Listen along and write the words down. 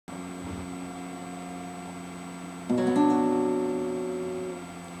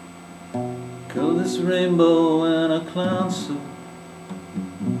Color this rainbow in a clown suit.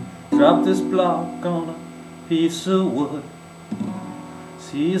 Drop this block on a piece of wood.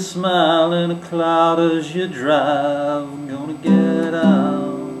 See you smile in a cloud as you drive. I'm gonna get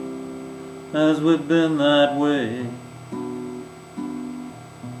out as we've been that way.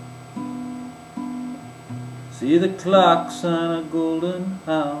 See the clocks and a golden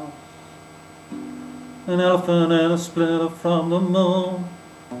house, an elephant and a splinter from the moon,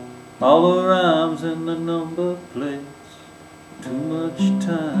 all the rhymes in the number plates. Too much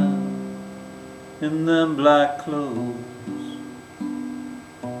time in them black clothes.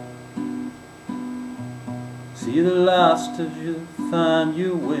 See the lost as you find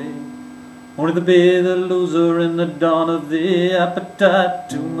your way, only to be the loser in the dawn of the appetite.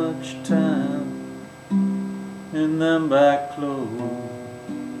 Too much time in them black clothes.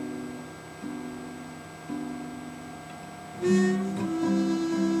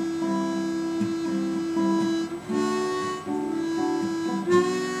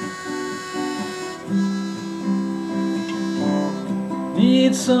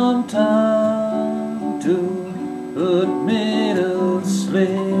 Need some time to put me to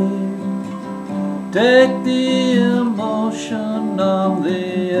sleep. Take the emotion on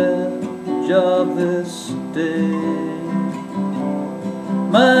the edge of this day.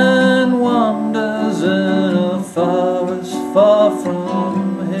 Man wanders in a forest far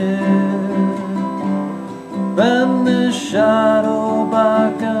from here. Bend this shadow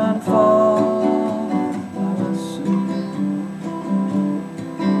back and forth.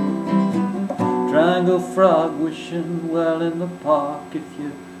 Triangle frog wishing well in the park. If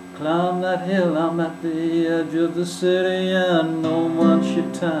you climb that hill, I'm at the edge of the city, and no one's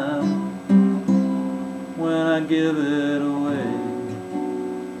your time when I give it away.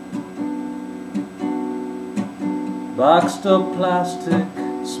 Boxed up plastic,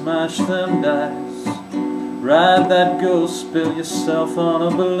 smash them dice. Ride that ghost, spill yourself on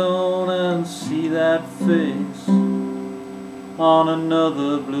a balloon, and see that face on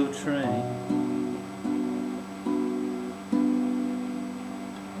another blue train.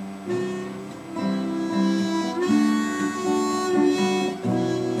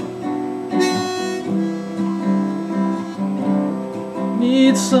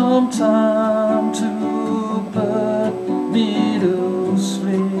 Need some time to put me to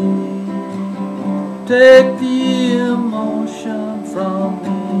sleep. Take the emotion from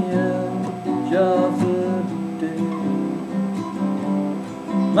the edge of the day.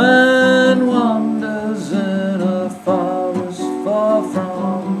 Man wanders in a forest far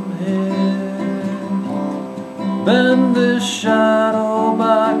from here. Bend this shadow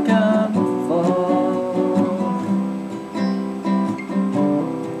back and forth.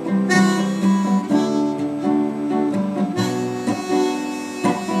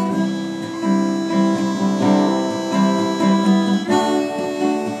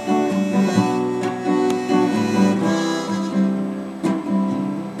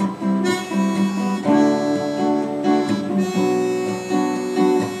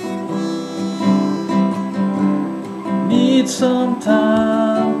 Need some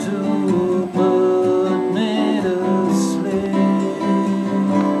time to put me to sleep.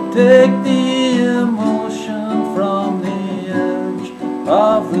 Take the emotion from the edge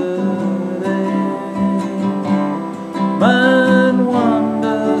of the day. Man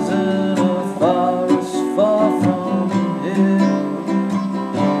wanders in a forest far from here.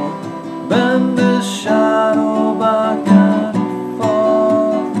 Bend this shadow